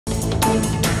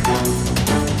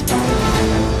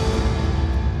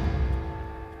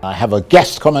I have a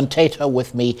guest commentator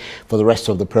with me for the rest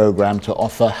of the program to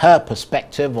offer her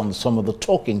perspective on some of the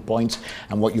talking points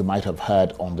and what you might have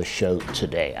heard on the show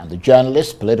today. And the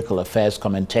journalist, political affairs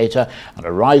commentator, and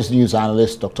a Rise News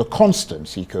analyst, Dr.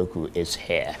 Constance Ikokwu, is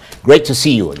here. Great to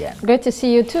see you again. Great to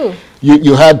see you too.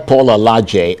 You heard Paul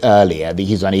Alaje earlier.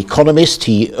 He's an economist.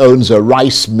 He owns a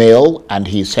rice mill, and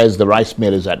he says the rice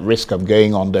mill is at risk of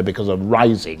going under because of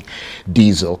rising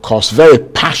diesel costs. Very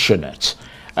passionate.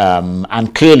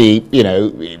 And clearly, you know,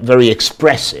 very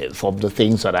expressive of the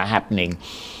things that are happening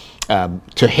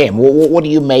to him. What do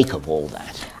you make of all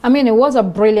that? I mean, it was a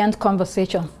brilliant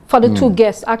conversation for the two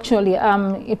guests, actually.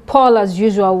 Paul, as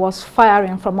usual, was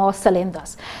firing from all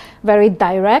cylinders. Very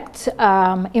direct,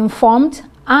 informed,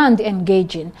 and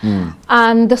engaging.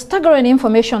 And the staggering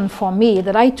information for me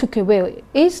that I took away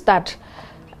is that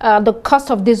the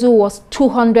cost of diesel was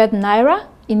 200 naira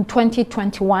in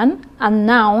 2021, and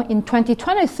now in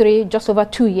 2023, just over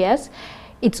 2 years,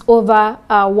 it's over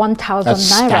 1,000 naira.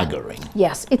 Staggering.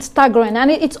 Yes, it's staggering,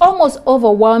 and it's almost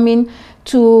overwhelming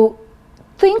to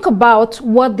think about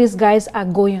what these guys are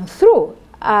going through.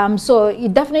 So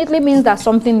it definitely means that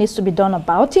something needs to be done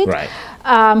about it.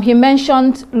 Right. He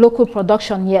mentioned local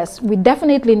production. Yes, we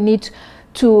definitely need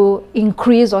to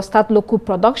increase or start local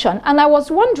production. And I was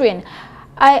wondering,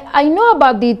 I know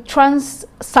about the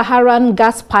Trans-Saharan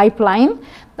gas pipeline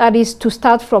that is to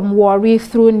start from Warri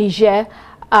through Niger,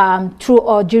 through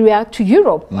Algeria to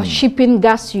Europe, shipping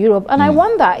gas to Europe. And I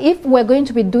wonder if we're going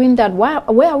to be doing that, why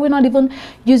are we not even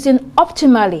using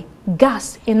optimally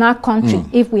gas in our country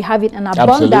if we have it in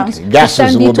abundance? Absolutely. Gas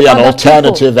will be an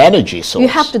alternative energy source. You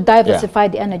have to diversify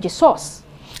the energy source.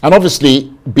 And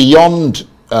obviously, beyond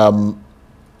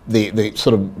the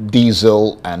sort of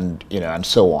diesel and and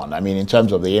so on, I mean, in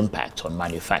terms of the impact on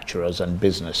manufacturers and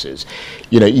businesses,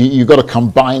 you've got to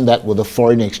combine that with the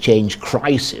foreign exchange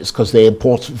crisis, because they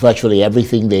import virtually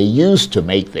everything they use to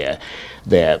make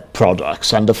their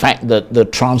products, and the fact that the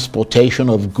transportation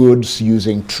of goods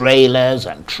using trailers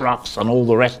and trucks and all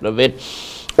the rest of it,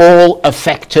 all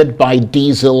affected by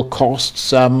diesel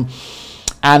costs.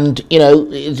 And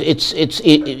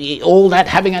it's all that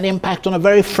having an impact on a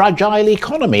very fragile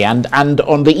economy and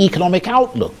on the economic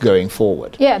outlook going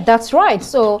forward. Yeah, that's right.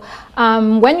 So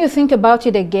when you think about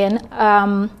it again,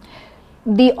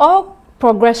 the All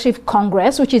Progressive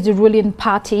Congress, which is the ruling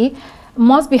party,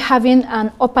 must be having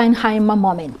an Oppenheimer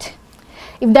moment.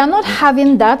 If they're not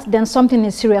having that, then something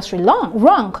is seriously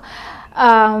wrong.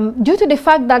 Due to the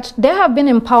fact that they have been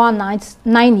in power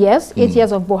 9 years, 8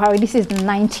 years of Buhari, this is the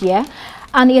 9th year,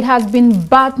 and it has been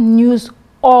bad news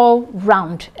all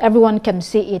round. Everyone can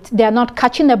see it. They are not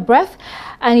catching a breath,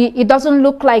 and it doesn't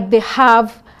look like they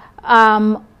have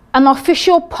an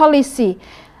official policy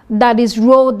that is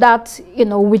rolled out,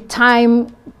 with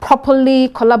time, properly,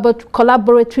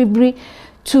 collaboratively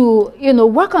to,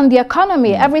 work on the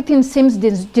economy. Everything seems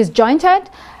disjointed,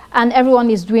 and everyone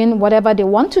is doing whatever they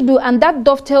want to do. And that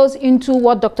dovetails into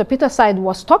what Dr. Peter Said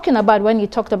was talking about when he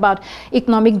talked about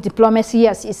economic diplomacy.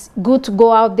 Yes, it's good to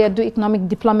go out there, do economic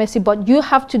diplomacy, but you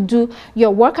have to do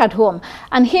your work at home.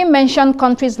 And he mentioned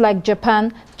countries like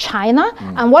Japan, China.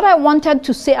 And what I wanted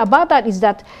to say about that is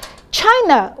that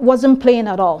China wasn't playing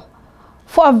at all.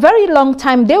 For a very long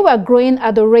time, they were growing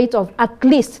at a rate of at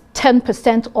least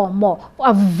 10% or more.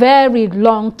 A very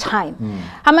long time.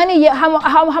 How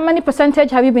many percentage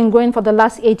have you been growing for the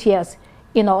last 8 years?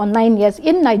 Or 9 years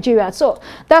in Nigeria? So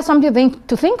that's something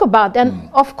to think about. And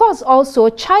of course, also,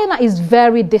 China is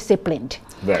very disciplined.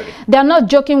 They're not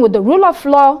joking with the rule of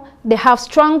law. They have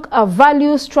strong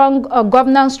values, strong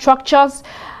governance structures,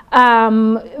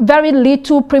 very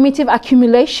little primitive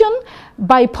accumulation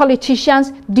by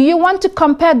politicians. Do you want to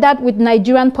compare that with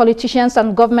Nigerian politicians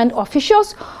and government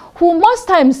officials who most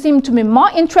times seem to be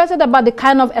more interested about the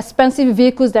kind of expensive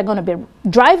vehicles they're going to be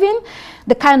driving,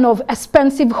 the kind of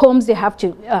expensive homes they have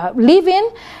to live in,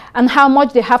 and how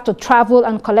much they have to travel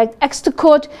and collect extra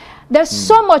code? There's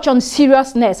so much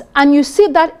unseriousness, and you see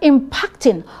that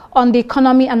impacting on the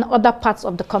economy and other parts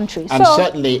of the country. And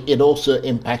certainly it also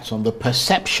impacts on the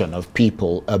perception of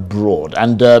people abroad.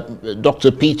 And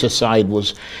Dr. Peter Said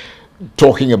was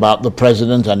talking about the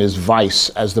president and his vice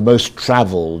as the most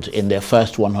traveled in their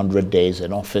first 100 days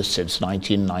in office since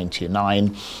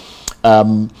 1999.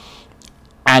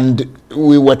 And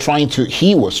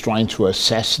he was trying to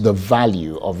assess the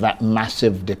value of that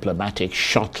massive diplomatic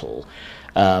shuttle,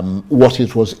 what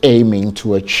it was aiming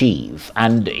to achieve.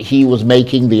 And he was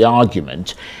making the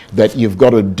argument that you've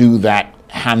got to do that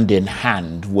hand in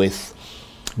hand with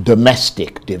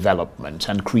domestic development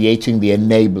and creating the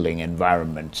enabling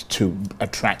environment to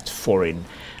attract foreign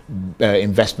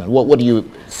investment. What do you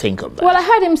think of that? Well, I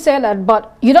heard him say that,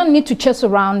 but you don't need to chase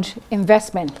around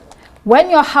investment. When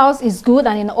your house is good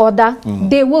and in order,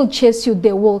 they will chase you,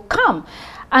 they will come.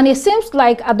 And it seems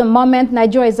like at the moment,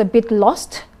 Nigeria is a bit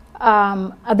lost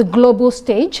at the global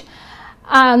stage.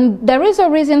 And there is a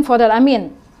reason for that. I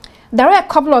mean, there are a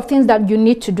couple of things that you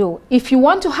need to do. If you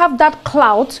want to have that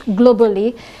clout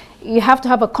globally, you have to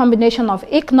have a combination of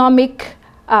economic,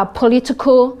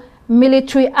 political,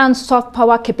 military, and soft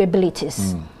power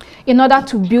capabilities in order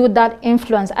to build that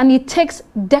influence. And it takes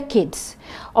decades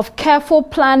of careful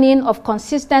planning, of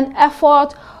consistent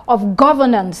effort, of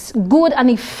governance, good and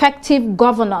effective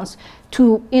governance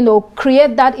to,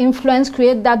 create that influence,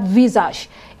 create that visage.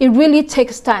 It really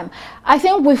takes time. I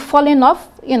think we've fallen off,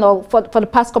 for the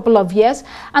past couple of years.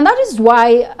 And that is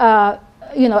why,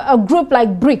 a group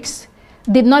like BRICS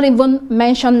did not even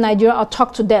mention Nigeria or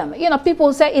talk to them.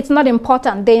 People say it's not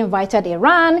important. They invited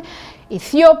Iran,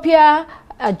 Ethiopia,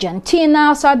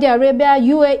 Argentina, Saudi Arabia,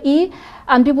 UAE,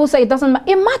 and people say it doesn't matter.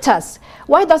 It matters.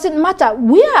 Why does it matter?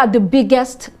 We are the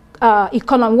biggest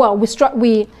economy. Well,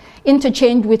 we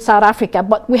interchange with South Africa,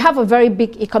 but we have a very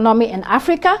big economy in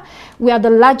Africa. We are the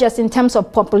largest in terms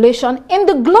of population. In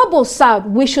the global south,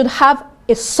 we should have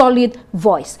a solid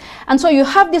voice. And so you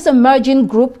have this emerging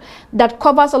group that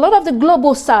covers a lot of the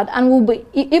global south and will be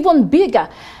even bigger.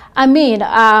 I mean,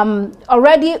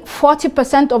 already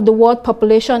 40% of the world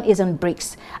population is in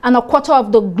BRICS, and a quarter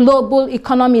of the global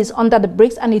economy is under the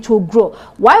BRICS, and it will grow.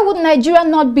 Why would Nigeria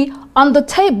not be on the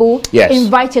table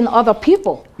inviting other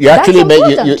people? You actually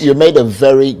you made a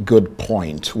very good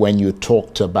point when you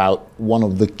talked about one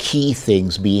of the key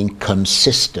things being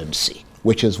consistency,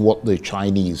 which is what the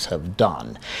Chinese have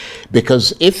done.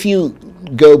 Because if you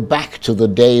go back to the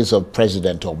days of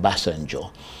President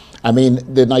Obasanjo, I mean,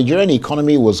 the Nigerian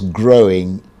economy was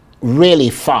growing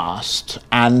really fast,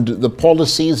 and the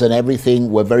policies and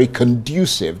everything were very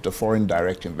conducive to foreign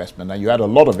direct investment, and you had a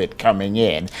lot of it coming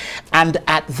in. And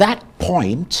at that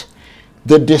point,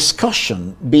 the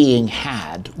discussion being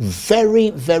had very,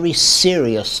 very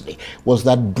seriously was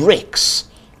that BRICS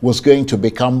was going to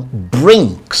become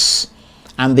BRINCS,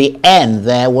 and the end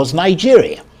there was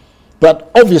Nigeria.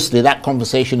 But obviously that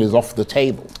conversation is off the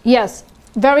table. Yes.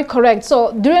 Very correct.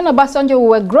 So during Obasanjo, we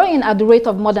were growing at the rate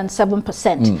of more than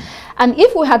 7%. And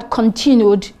if we had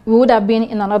continued, we would have been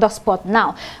in another spot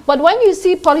now. But when you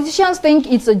see politicians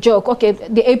think it's a joke, okay,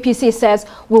 the APC says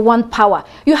we want power.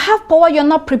 You have power, you're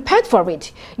not prepared for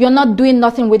it. You're not doing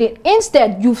nothing with it.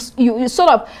 Instead, you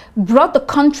sort of brought the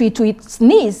country to its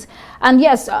knees. And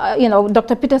yes,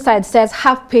 Dr. Peter Said says,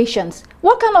 have patience.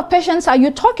 What kind of patience are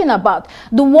you talking about?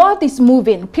 The world is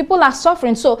moving. People are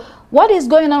suffering. So what is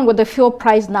going on with the fuel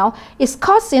price now is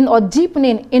causing or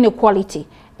deepening inequality.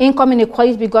 Income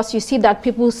inequality, because you see that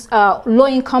people's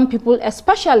low-income people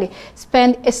especially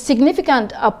spend a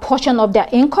significant portion of their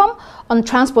income on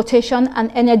transportation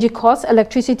and energy costs.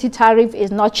 Electricity tariff is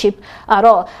not cheap at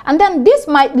all. And then this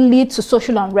might lead to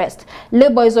social unrest.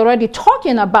 Labour is already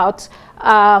talking about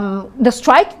the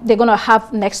strike they're going to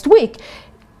have next week.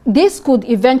 This could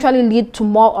eventually lead to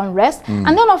more unrest.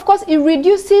 And then, of course, it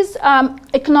reduces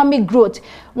economic growth.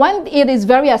 When it is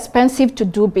very expensive to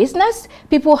do business,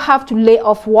 people have to lay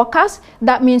off workers.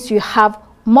 That means you have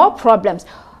more problems.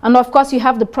 And of course, you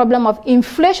have the problem of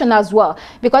inflation as well,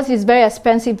 because it's very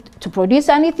expensive to produce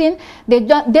anything. They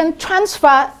then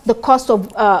transfer the cost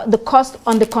on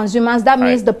the consumers. That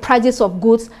means the prices of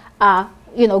goods are,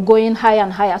 going higher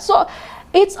and higher. So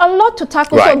it's a lot to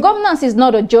tackle. So governance is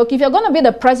not a joke. If you're going to be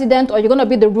the president or you're going to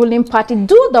be the ruling party,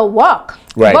 do the work.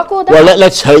 Well,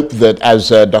 let's hope that, as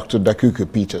Dr. Dakuku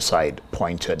Peterside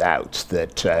pointed out,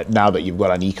 that now that you've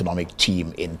got an economic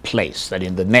team in place, that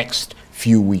in the next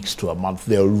few weeks to a month,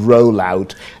 they'll roll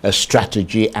out a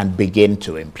strategy and begin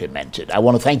to implement it. I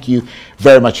want to thank you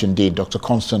very much indeed, Dr.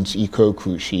 Constance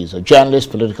Ikokwu. She's a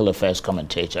journalist, political affairs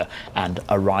commentator, and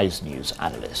Arise News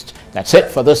analyst. That's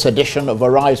it for this edition of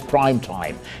Arise Prime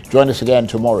Time. Join us again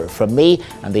tomorrow. From me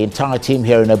and the entire team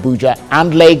here in Abuja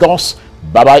and Lagos,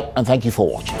 bye-bye, and thank you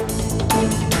for watching.